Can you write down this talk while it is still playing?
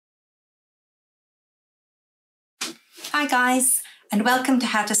Hi guys, and welcome to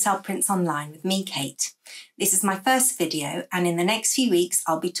How to Sell Prints Online with me, Kate. This is my first video, and in the next few weeks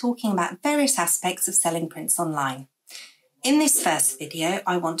I'll be talking about various aspects of selling prints online. In this first video,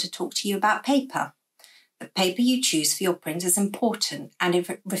 I want to talk to you about paper. The paper you choose for your print is important, and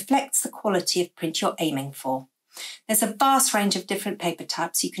it reflects the quality of print you're aiming for. There's a vast range of different paper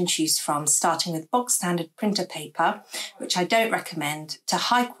types you can choose from, starting with bog standard printer paper, which I don't recommend, to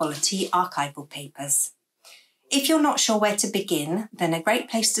high quality archival papers. If you're not sure where to begin, then a great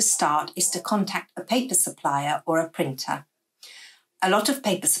place to start is to contact a paper supplier or a printer. A lot of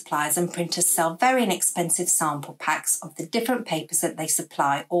paper suppliers and printers sell very inexpensive sample packs of the different papers that they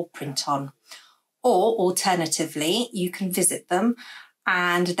supply or print on. Or alternatively, you can visit them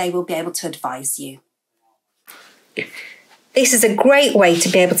and they will be able to advise you. This is a great way to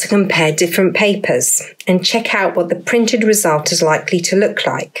be able to compare different papers and check out what the printed result is likely to look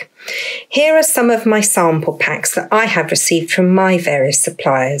like. Here are some of my sample packs that I have received from my various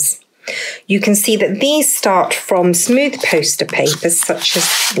suppliers. You can see that these start from smooth poster papers such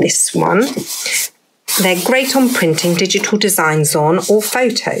as this one. They're great on printing digital designs on or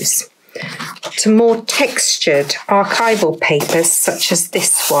photos, to more textured archival papers such as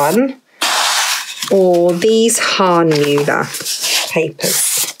this one, or these Hahnemuhle papers.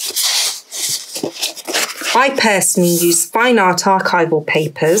 I personally use fine art archival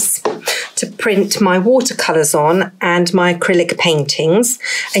papers to print my watercolours on and my acrylic paintings,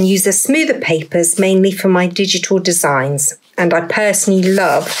 and use the smoother papers mainly for my digital designs. And I personally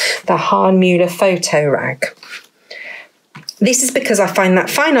love the Hahnemuhle Photorage. This is because I find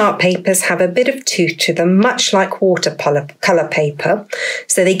that fine art papers have a bit of tooth to them, much like watercolour paper,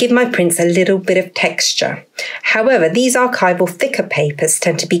 so they give my prints a little bit of texture. However, these archival thicker papers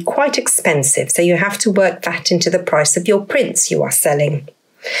tend to be quite expensive, so you have to work that into the price of your prints you are selling.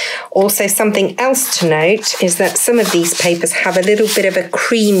 Also, something else to note is that some of these papers have a little bit of a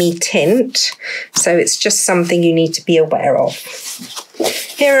creamy tint, so it's just something you need to be aware of.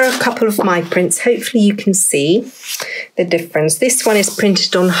 Here are a couple of my prints. Hopefully you can see the difference. This one is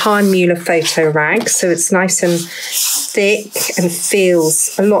printed on Hahnemuhle Photorage, so it's nice and thick and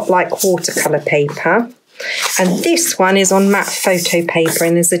feels a lot like watercolour paper. And this one is on matte photo paper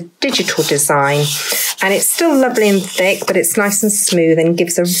and is a digital design. And it's still lovely and thick, but it's nice and smooth and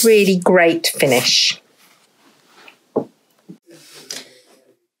gives a really great finish.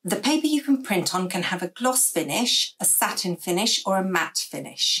 The paper you can print on can have a gloss finish, a satin finish, or a matte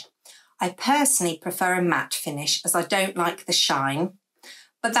finish. I personally prefer a matte finish as I don't like the shine,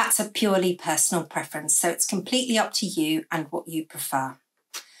 but that's a purely personal preference, so it's completely up to you and what you prefer.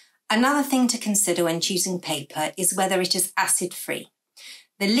 Another thing to consider when choosing paper is whether it is acid-free.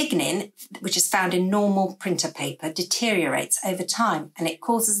 The lignin, which is found in normal printer paper, deteriorates over time and it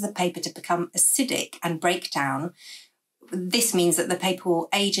causes the paper to become acidic and break down. This means that the paper will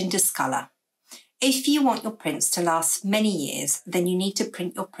age and discolour. If you want your prints to last many years, then you need to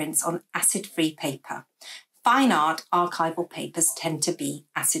print your prints on acid-free paper. Fine art archival papers tend to be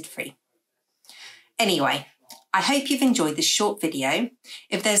acid-free. Anyway, I hope you've enjoyed this short video.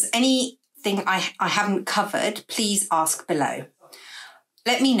 If there's anything I haven't covered, please ask below.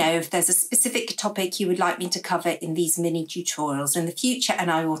 Let me know if there's a specific topic you would like me to cover in these mini tutorials in the future,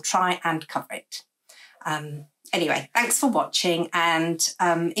 and I will try and cover it. Anyway, thanks for watching, and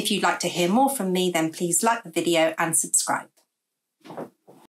if you'd like to hear more from me, then please like the video and subscribe.